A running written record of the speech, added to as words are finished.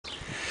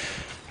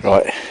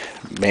Right,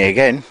 me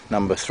again,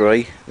 number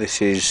 3.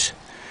 This is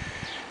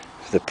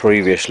the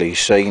previously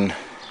seen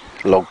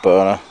log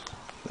burner.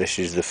 This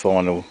is the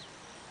final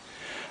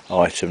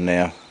item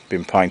now.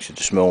 Been painted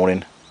this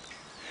morning.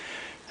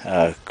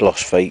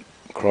 Gloss feet,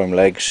 chrome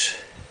legs,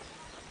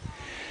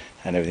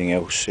 and everything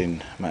else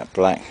in matte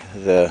black.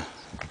 The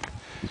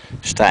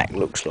stack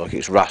looks like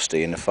it's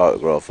rusty in the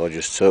photograph I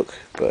just took,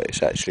 but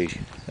it's actually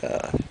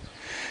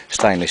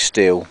stainless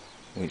steel,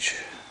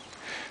 which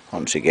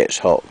once it gets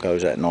hot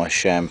goes that nice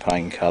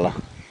champagne colour.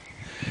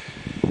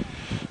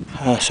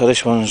 So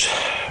this one's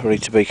ready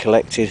to be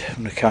collected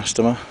from the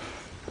customer.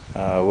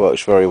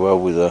 Works very well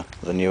with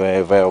the new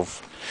air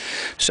valve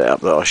setup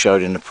that I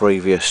showed in the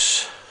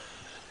previous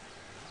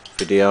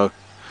video.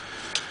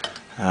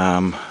 We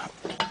now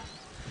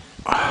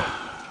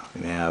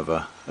have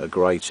a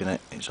grate in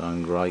it, its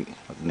own grate.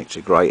 I've nicked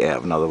a grate out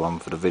of another one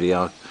for the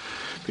video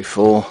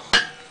before.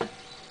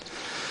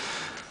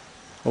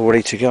 All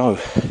ready to go.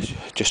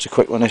 Just a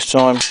quick one this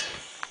time,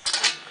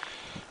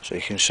 so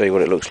you can see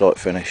what it looks like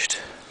finished.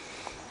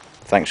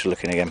 Thanks for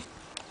looking again.